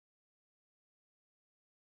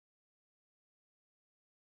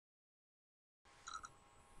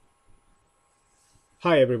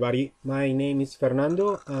Hi everybody, my name is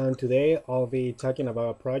Fernando and today I'll be talking about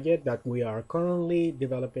a project that we are currently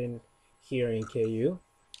developing here in KU,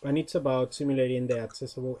 and it's about simulating the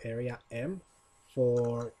accessible area M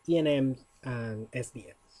for ENM and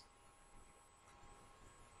SDMs.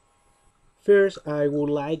 First, I would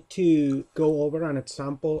like to go over an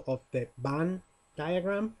example of the Venn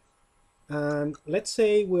diagram. And let's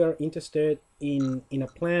say we are interested in a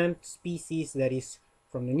plant species that is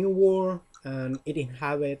from the New World and it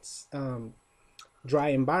inhabits dry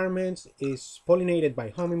environments, is pollinated by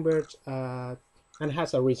hummingbirds, and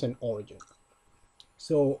has a recent origin.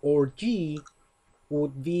 So our G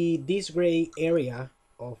would be this gray area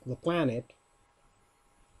of the planet,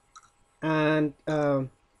 and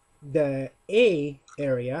the A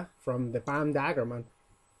area from the Venn diagram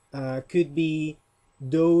could be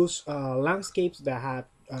those landscapes that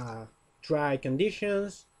have dry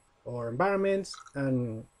conditions or environments,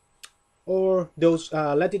 and or those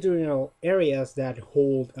latitudinal areas that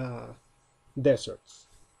hold deserts.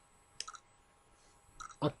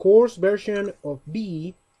 A coarse version of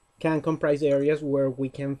B can comprise areas where we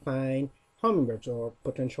can find hummingbirds or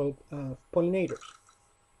potential pollinators.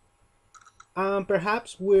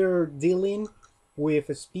 Perhaps we're dealing with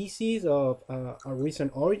a species of a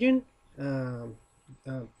recent origin, um,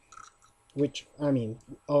 uh, which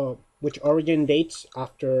which origin dates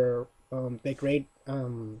after the Great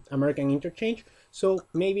American Interchange. So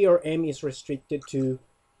maybe our M is restricted to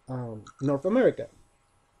North America.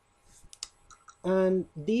 And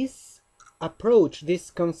this approach,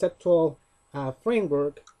 this conceptual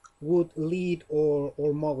framework, would lead or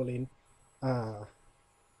modeling uh,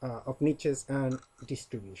 of niches and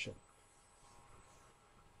distribution.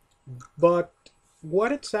 But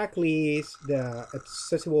what exactly is the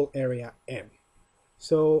accessible area M?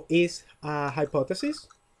 So it's a hypothesis,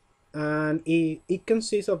 and it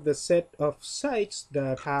consists of the set of sites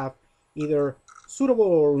that have either suitable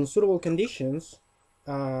or unsuitable conditions,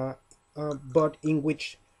 uh, but in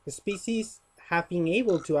which species have been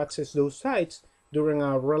able to access those sites during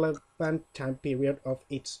a relevant time period of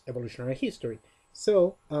its evolutionary history.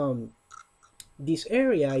 So this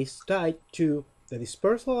area is tied to the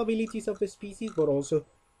dispersal abilities of the species, but also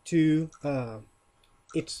to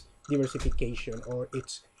its diversification or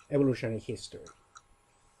its evolutionary history.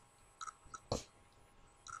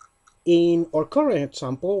 In our current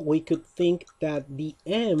example, we could think that the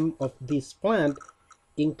M of this plant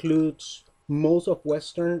includes most of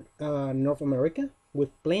Western North America, with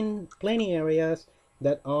plenty areas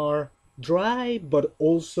that are dry, but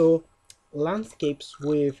also landscapes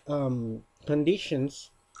with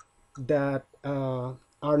conditions that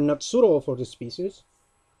are not suitable for the species.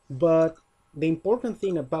 But the important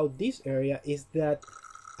thing about this area is that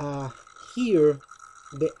uh, here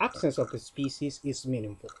the absence of the species is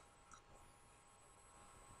meaningful.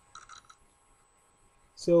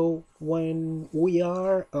 So when we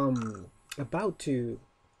are about to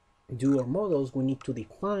do our models, we need to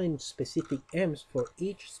define specific M's for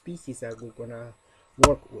each species that we're gonna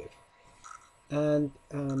work with. And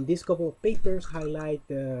these couple of papers highlight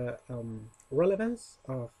the relevance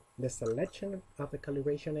of the selection of the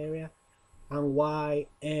calibration area and why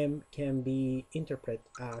M can be interpreted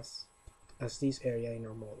as this area in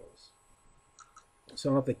our models.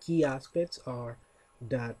 Some of the key aspects are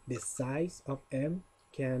that the size of M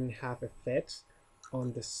can have effects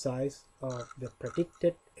on the size of the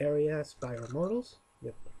predicted areas by our models,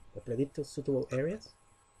 the predicted suitable areas,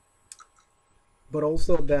 but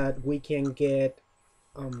also that we can get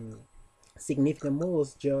significant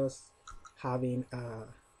models just having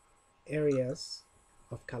areas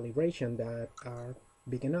of calibration that are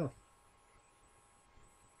big enough.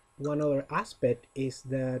 One other aspect is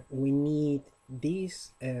that we need to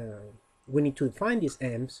define these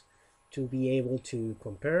M's to be able to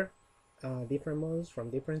compare different models from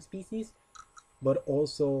different species, but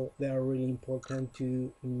also they are really important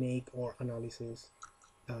to make our analysis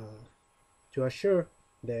to assure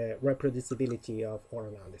the reproducibility of our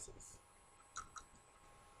analysis.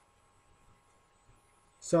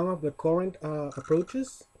 Some of the current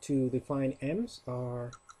approaches to define M's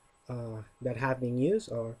are that have been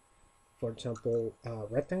used are, for example,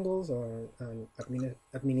 rectangles or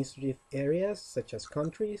administrative areas such as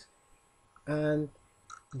countries. And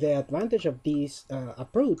the advantage of this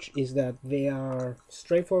approach is that they are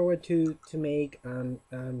straightforward to make and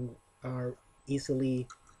are easily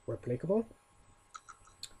replicable.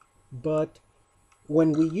 But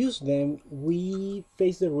when we use them, we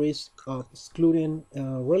face the risk of excluding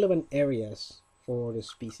relevant areas for the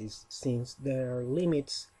species, since their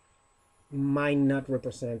limits might not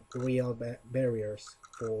represent real barriers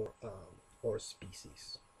for our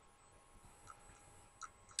species.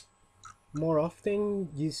 More often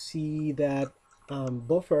you see that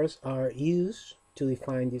buffers are used to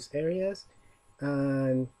define these areas,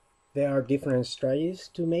 and there are different strategies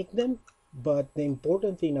to make them, but the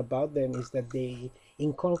important thing about them is that they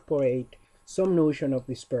incorporate some notion of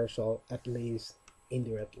dispersal, at least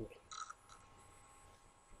indirectly.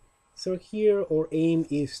 So here our aim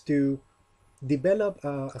is to develop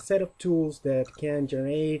a set of tools that can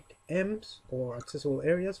generate EMs, or accessible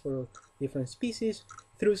areas, for different species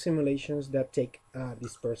through simulations that take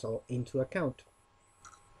dispersal into account.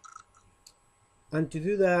 And to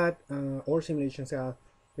do that, our simulations have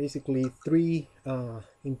basically three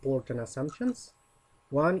important assumptions.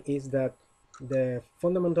 One is that the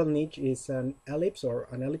fundamental niche is an ellipse or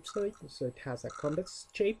an ellipsoid, so it has a convex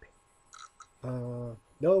shape.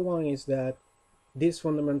 The other one is that this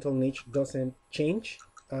fundamental niche doesn't change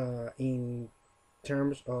in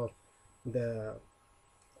terms of the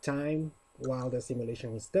time while the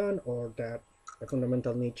simulation is done, or that the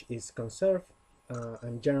fundamental niche is conserved,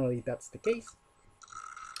 and generally that's the case.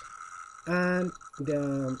 And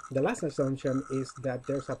the last assumption is that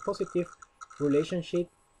there's a positive relationship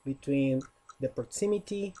between the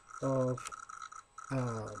proximity of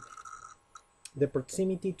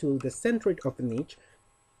to the center of the niche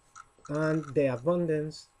and the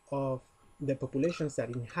abundance of the populations that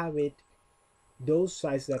inhabit those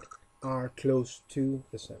sites that are close to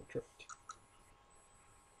the center.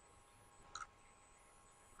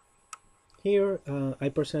 Here I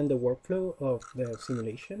present the workflow of the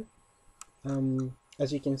simulation.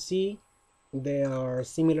 As you can see, there are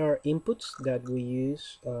similar inputs that we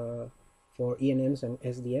use for ENMs and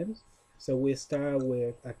SDMs. So we start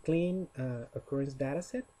with a clean occurrence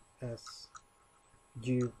dataset, as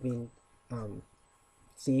you've been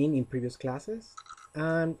seeing in previous classes,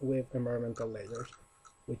 and with environmental layers,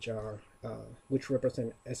 which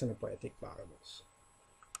represent xenopoietic variables.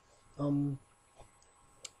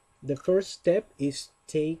 The first step is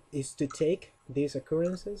to take these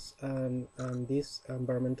occurrences and these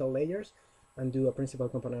environmental layers and do a principal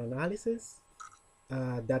component analysis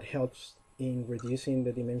that helps in reducing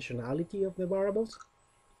the dimensionality of the variables.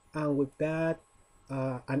 And with that,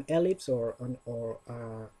 an ellipse or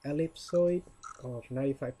ellipsoid of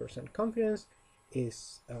 95% confidence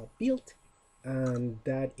is built, and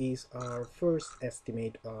that is our first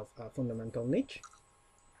estimate of a fundamental niche.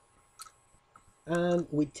 And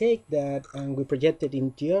we take that and we project it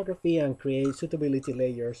in geography and create suitability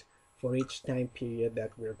layers for each time period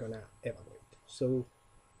that we're gonna evaluate. So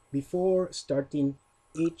before starting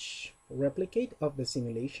each replicate of the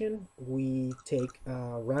simulation, we take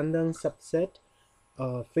a random subset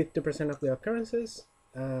of 50% of the occurrences,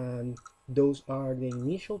 and those are the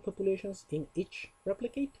initial populations in each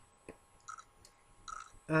replicate.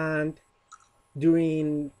 And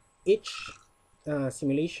during each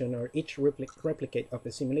simulation, or each replicate of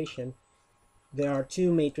the simulation, there are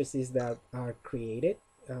two matrices that are created.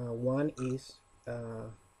 One is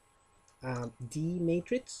a D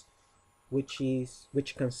matrix, which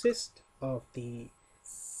consists of the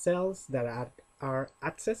cells that are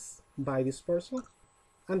accessed by dispersal,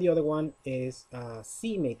 and the other one is a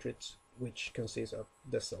C matrix, which consists of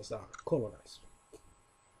the cells that are colonized.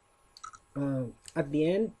 At the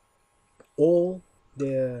end, all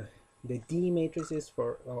the D matrices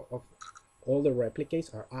of all the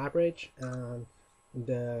replicates are average, and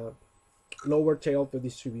the lower tail of the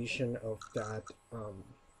distribution of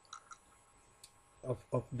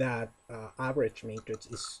that average matrix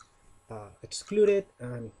is excluded,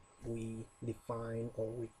 and we define, or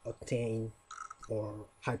we obtain our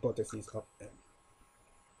hypothesis of them.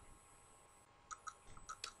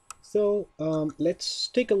 So let's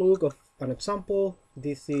take a look of an example.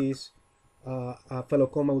 This is a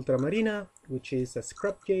Phelocoma ultramarina, which is a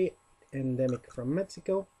scrub jay endemic from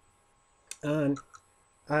Mexico. And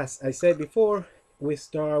as I said before, we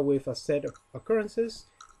start with a set of occurrences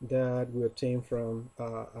that we obtain from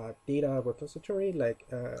a data repository like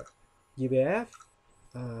GBF.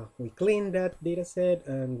 We clean that data set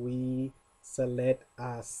and we select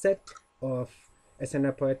a set of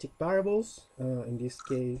xenopoietic variables, in this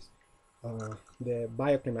case the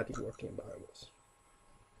bioclimatic working variables.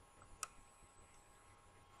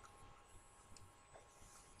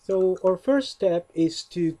 So our first step is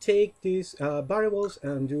to take these variables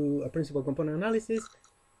and do a principal component analysis,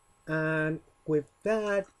 and with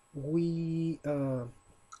that we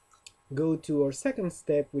go to our second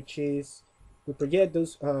step, which is we project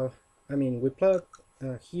those, we plot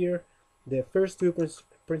here the first two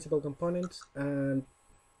principal components, and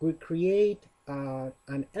we create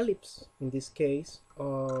an ellipse in this case,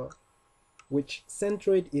 which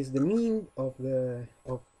centroid is the mean of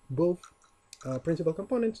both principal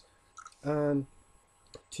components, And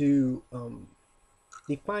to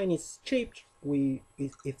define its shape, we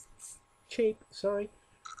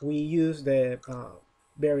use the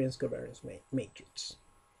variance covariance matrix.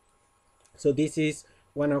 So this is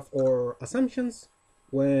one of our assumptions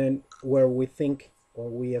where we think or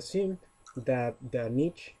we assume that the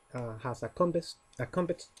niche has a convex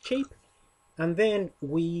shape, and then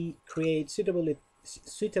we create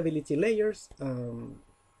suitability layers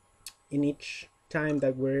in each time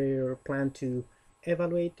that we're plan to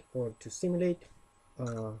evaluate or to simulate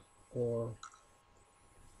or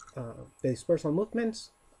the dispersal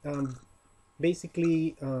movements,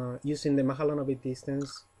 basically using the Mahalanobis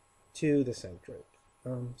distance to the centroid.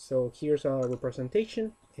 So here's a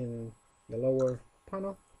representation in the lower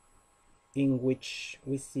panel in which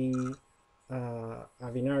we see a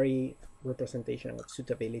binary representation of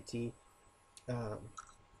suitability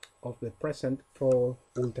of the present for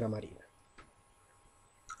ultramarine.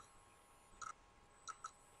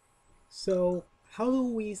 So how do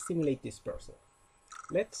we simulate dispersal?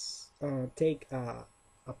 Let's take a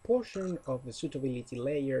portion of the suitability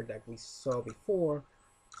layer that we saw before,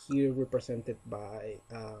 here represented by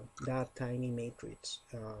that tiny matrix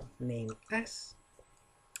named S.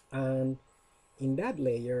 And in that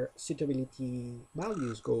layer, suitability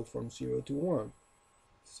values go from 0 to 1.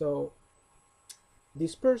 So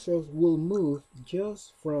dispersals will move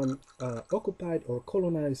just from occupied or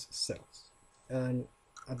colonized cells. And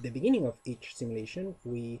at the beginning of each simulation,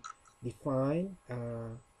 we define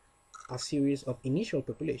a series of initial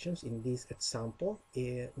populations. In this example,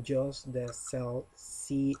 just the cell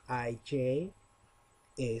Cij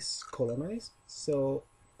is colonized. So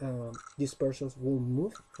dispersals will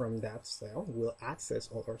move from that cell, will access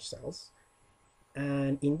other cells.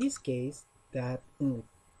 And in this case, that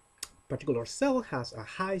particular cell has a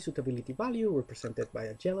high suitability value represented by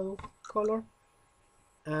a yellow color,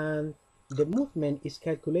 and the movement is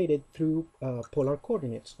calculated through polar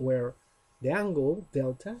coordinates, where the angle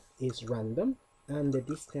delta is random and the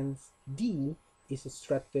distance d is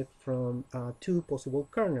extracted from two possible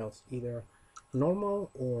kernels, either normal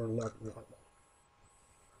or log normal.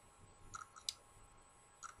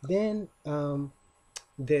 Then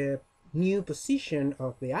the new position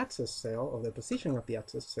of the access cell, or the position of the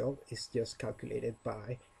access cell, is just calculated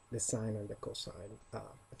by the sine and the cosine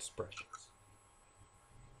expressions.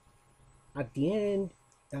 At the end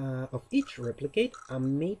of each replicate, a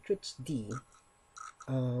matrix D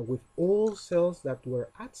with all cells that were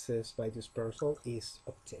accessed by dispersal is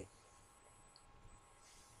obtained.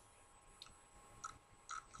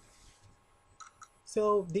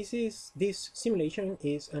 So this simulation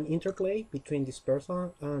is an interplay between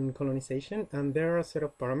dispersal and colonization, and there are a set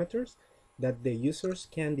of parameters that the users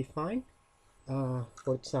can define.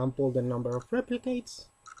 For example, the number of replicates,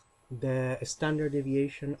 the standard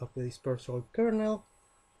deviation of the dispersal kernel.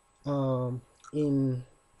 In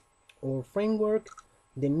our framework,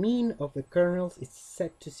 the mean of the kernels is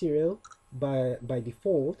set to 0 by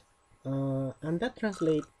default, and that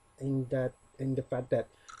translates in the fact that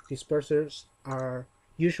dispersers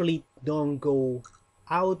usually don't go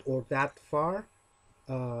out or that far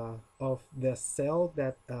of the cell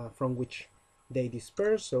that from which they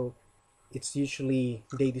disperse. So it's usually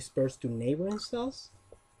they disperse to neighboring cells.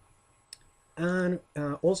 And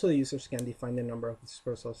also the users can define the number of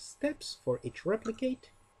dispersal steps for each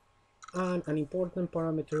replicate. And an important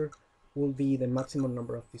parameter will be the maximum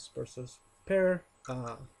number of dispersals per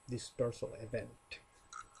dispersal event.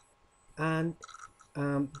 And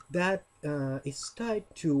that is tied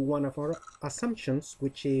to one of our assumptions,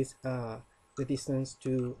 which is the distance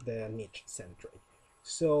to the niche centroid.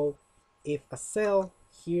 So if a cell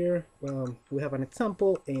here, we have an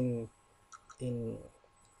example in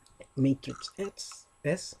matrix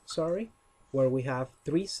S, where we have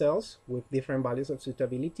 3 cells with different values of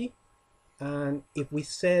suitability. And if we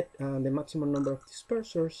set the maximum number of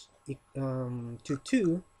dispersers to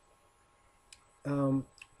 2,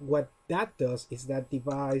 what that does is that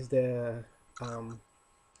divides the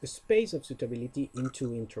space of suitability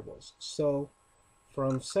into intervals. So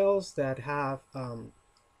from cells that have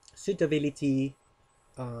suitability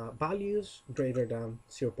values greater than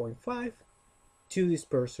 0.5, 2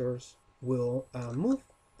 dispersers will move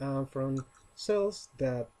from cells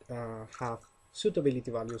that have suitability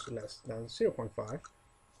values less than 0.5,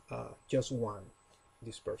 just 1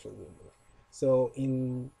 dispersal will move. So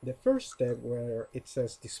in the first step, where it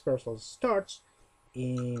says dispersal starts,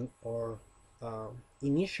 in our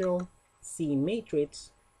initial C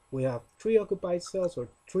matrix, we have 3 occupied cells or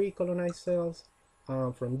 3 colonized cells.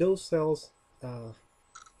 From those cells, a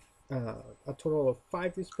total of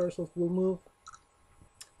 5 dispersals will move.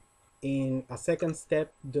 In a second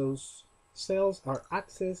step, those cells are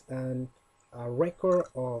accessed, and a record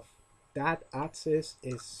of that access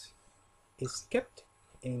is kept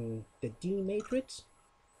in the D matrix,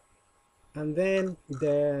 and then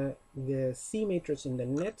the C matrix in the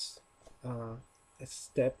next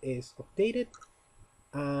step is updated,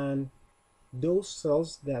 and those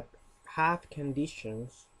cells that have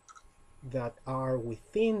conditions that are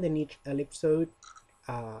within the niche ellipsoid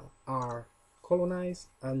are colonized,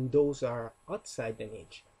 and those are outside the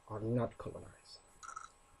niche are not colonized.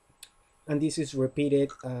 And this is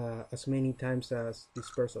repeated as many times as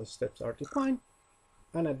dispersal steps are defined.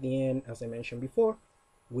 And at the end, as I mentioned before,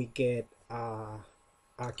 we get a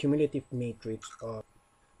cumulative matrix of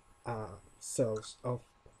cells of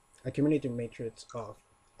a cumulative matrix of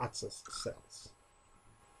access cells.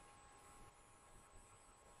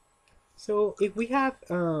 So if we have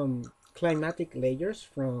climatic layers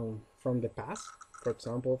from the past, for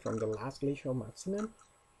example, from the last glacial maximum,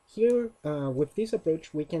 here with this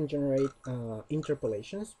approach we can generate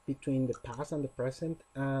interpolations between the past and the present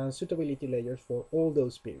and suitability layers for all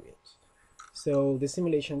those periods. So the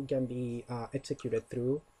simulation can be executed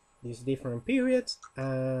through these different periods,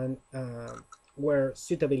 and where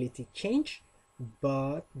suitability change,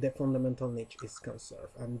 but the fundamental niche is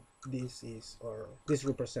conserved, and this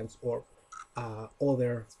represents our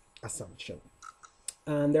other assumption.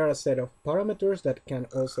 And there are a set of parameters that can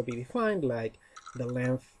also be defined, like the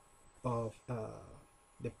length of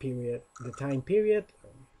the time period,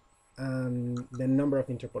 and the number of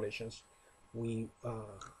interpolations we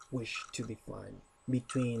wish to define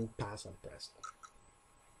between past and present.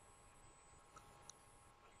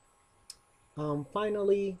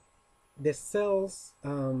 Finally, the cells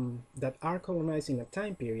that are colonized in a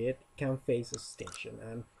time period can face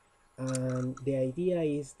extinction, and the idea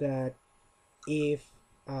is that if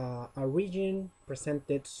a region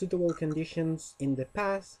presented suitable conditions in the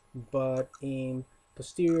past, but in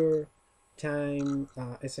posterior time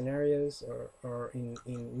scenarios or in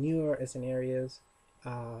newer scenarios,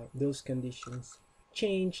 those conditions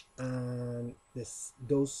change, and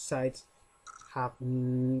those sites have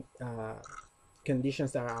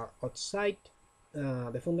conditions that are outside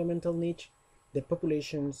the fundamental niche, the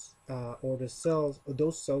populations or the cells, or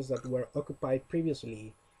those cells that were occupied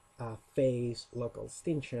previously face local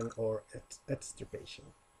extinction or extirpation.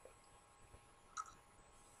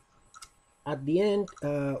 At the end,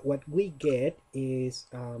 what we get is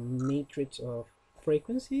a matrix of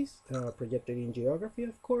frequencies projected in geography,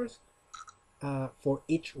 of course, for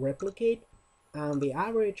each replicate, and the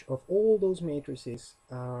average of all those matrices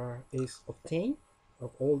is obtained,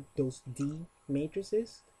 of all those D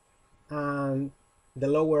matrices, and the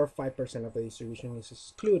lower 5% of the distribution is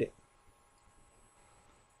excluded.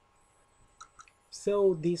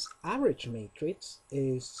 So this average matrix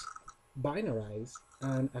is binarized,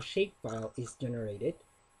 and a shapefile is generated,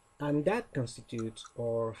 and that constitutes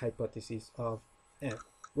our hypothesis of M,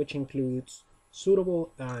 which includes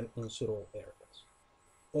suitable and unsuitable areas.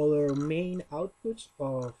 Other main outputs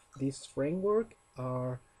of this framework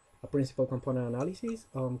are a principal component analysis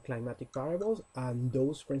on climatic variables, and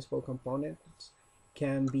those principal components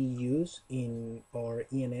can be used in our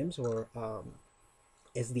ENMs or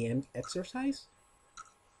SDM exercise,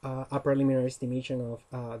 a preliminary estimation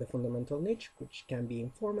of the fundamental niche, which can be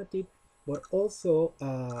informative, but also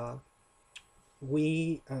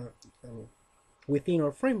within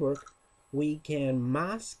our framework we can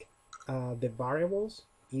mask the variables,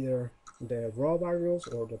 either the raw variables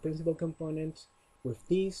or the principal components, with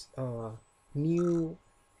this new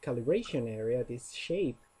calibration area, this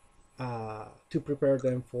shape, to prepare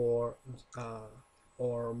them for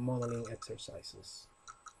our modeling exercises.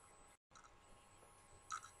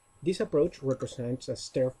 This approach represents a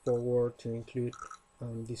step forward to include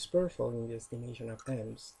dispersal in the estimation of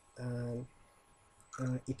M's, and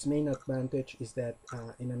its main advantage is that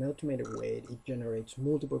in an automated way it generates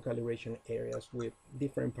multiple calibration areas with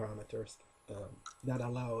different parameters that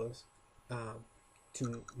allow us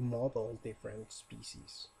to model different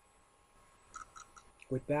species.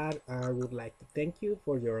 With that, I would like to thank you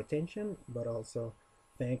for your attention, but also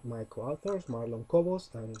thank my co-authors Marlon Cobos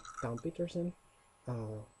and Tom Peterson,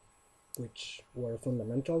 which were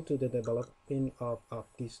fundamental to the developing of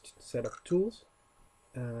this set of tools.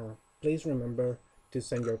 Please remember to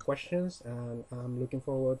send your questions, and I'm looking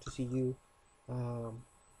forward to see you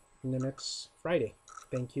in the next Friday.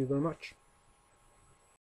 Thank you very much.